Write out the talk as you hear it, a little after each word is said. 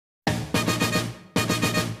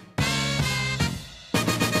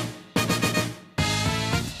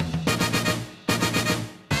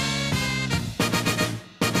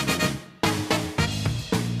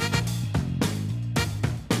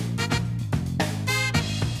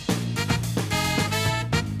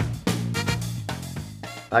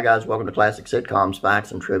Hi guys, welcome to Classic Sitcoms,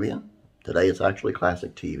 Facts, and Trivia. Today it's actually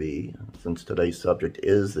classic TV, since today's subject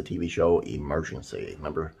is the TV show Emergency.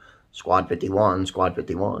 Remember Squad 51, Squad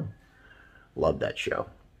 51? Love that show.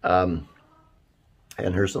 And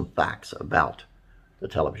here's some facts about the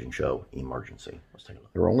television show Emergency. Let's take a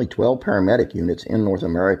look. There were only 12 paramedic units in North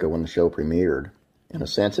America when the show premiered. In a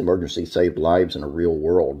sense, Emergency saved lives in a real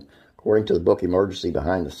world. According to the book Emergency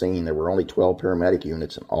Behind the Scene, there were only 12 paramedic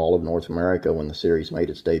units in all of North America when the series made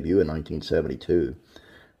its debut in 1972.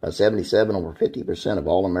 By 1977, over 50% of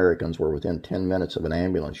all Americans were within 10 minutes of an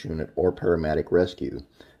ambulance unit or paramedic rescue,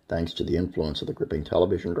 thanks to the influence of the gripping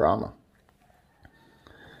television drama.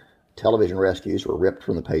 Television rescues were ripped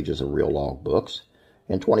from the pages of real log books.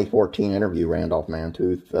 In 2014 interview, Randolph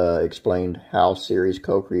Mantooth explained how series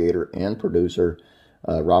co-creator and producer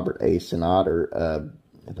Robert A. Senator,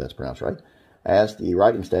 if that's pronounced right, asked the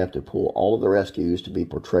writing staff to pull all of the rescues to be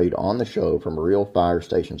portrayed on the show from a real fire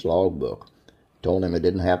station's logbook. Told him it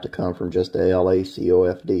didn't have to come from just the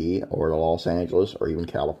LACOFD or the Los Angeles or even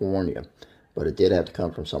California, but it did have to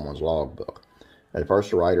come from someone's logbook. At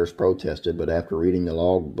first the writers protested, but after reading the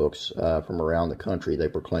logbooks from around the country, they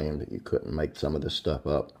proclaimed that you couldn't make some of this stuff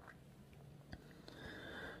up.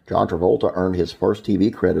 John Travolta earned his first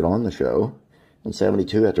TV credit on the show. In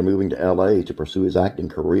 1972, after moving to L.A. to pursue his acting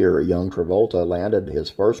career, young Travolta landed his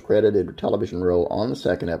first credited television role on the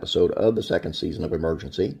second episode of the second season of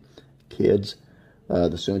Emergency. Kids,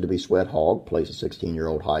 the soon-to-be sweat hog, plays a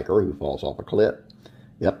 16-year-old hiker who falls off a cliff.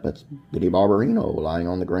 Yep, that's Billy Barbarino lying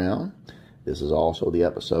on the ground. This is also the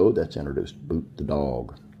episode that's introduced Boot the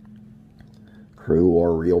dog. Crew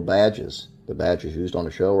wore real badges. The badges used on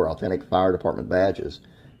the show were authentic fire department badges.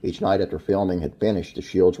 Each night after filming had finished, the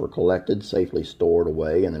shields were collected, safely stored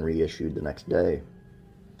away, and then reissued the next day.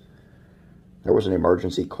 There was an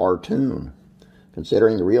emergency cartoon.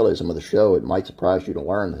 Considering the realism of the show, it might surprise you to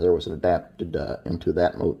learn that there was adapted into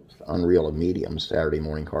that most unreal of mediums, Saturday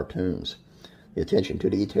morning cartoons. The attention to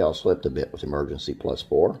detail slipped a bit with Emergency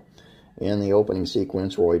 +4. In the opening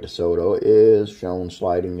sequence, Roy DeSoto is shown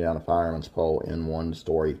sliding down a fireman's pole in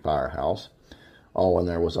one-story firehouse. Oh, and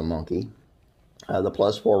there was a monkey. The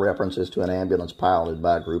 +4 references to an ambulance piloted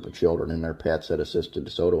by a group of children and their pets that assisted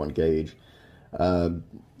DeSoto and Gage.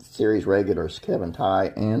 Series regulars Kevin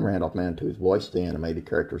Tighe and Randolph Mantooth voiced the animated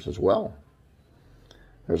characters as well.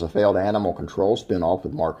 There's a failed animal control spin-off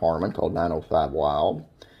with Mark Harmon called 905 Wild.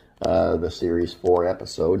 The Series 4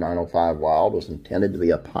 episode, 905 Wild, was intended to be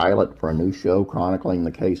a pilot for a new show chronicling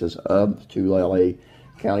the cases of the two LA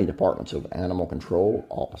County Departments of Animal Control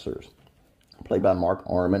officers, played by Mark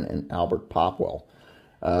Harmon and Albert Popwell.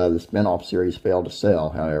 The spin-off series failed to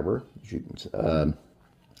sell, however.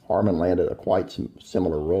 Harmon landed a quite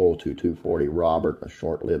similar role to 240 Robert, a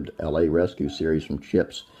short-lived LA rescue series from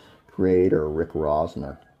Chips creator Rick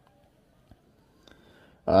Rosner.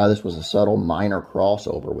 This was a subtle minor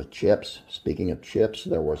crossover with Chips. Speaking of Chips,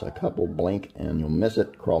 there was a couple blink and you'll miss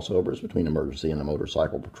it crossovers between Emergency and the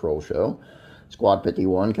Motorcycle Patrol show. Squad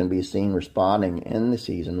 51 can be seen responding in the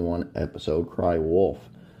Season 1 episode Cry Wolf,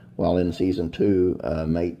 while in Season 2,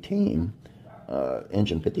 Mate Team,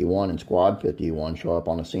 Engine 51 and Squad 51 show up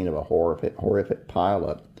on the scene of a horrific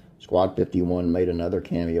pileup. Squad 51 made another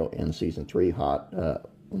cameo in Season 3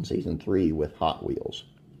 with Hot Wheels.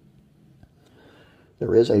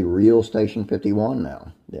 There is a real Station 51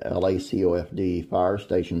 now. The LACOFD Fire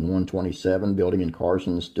Station 127 building in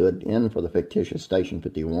Carson stood in for the fictitious Station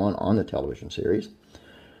 51 on the television series.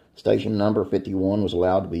 Station number 51 was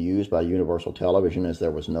allowed to be used by Universal Television as there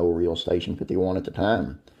was no real Station 51 at the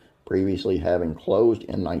time, previously having closed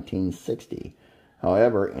in 1960.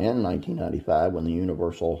 However, in 1995, when the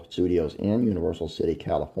Universal Studios in Universal City,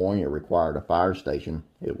 California required a fire station,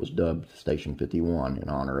 it was dubbed Station 51 in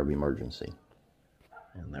honor of Emergency.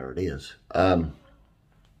 And there it is. I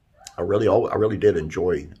really did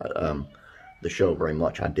enjoy the show very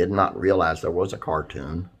much. I did not realize there was a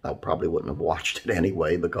cartoon. I probably wouldn't have watched it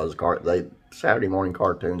anyway because Saturday morning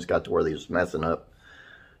cartoons got to where they was messing up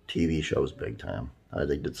TV shows big time.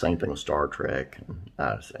 They did the same thing with Star Trek. And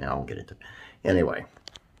I don't get into it. Anyway,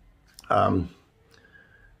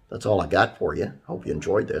 that's all I got for you. Hope you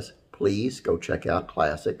enjoyed this. Please go check out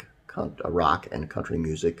classic rock and country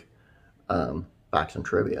music facts and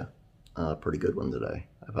trivia. Pretty good one today,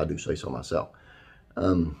 if I do say so myself.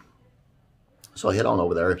 So head on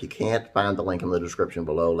over there. If you can't find the link in the description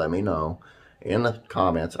below, let me know. In the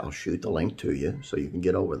comments, I'll shoot the link to you so you can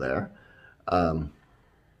get over there.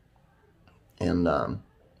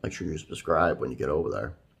 Make sure you subscribe when you get over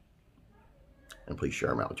there. And please share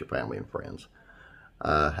them out with your family and friends.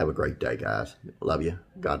 Have a great day, guys. Love you.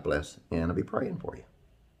 God bless. And I'll be praying for you.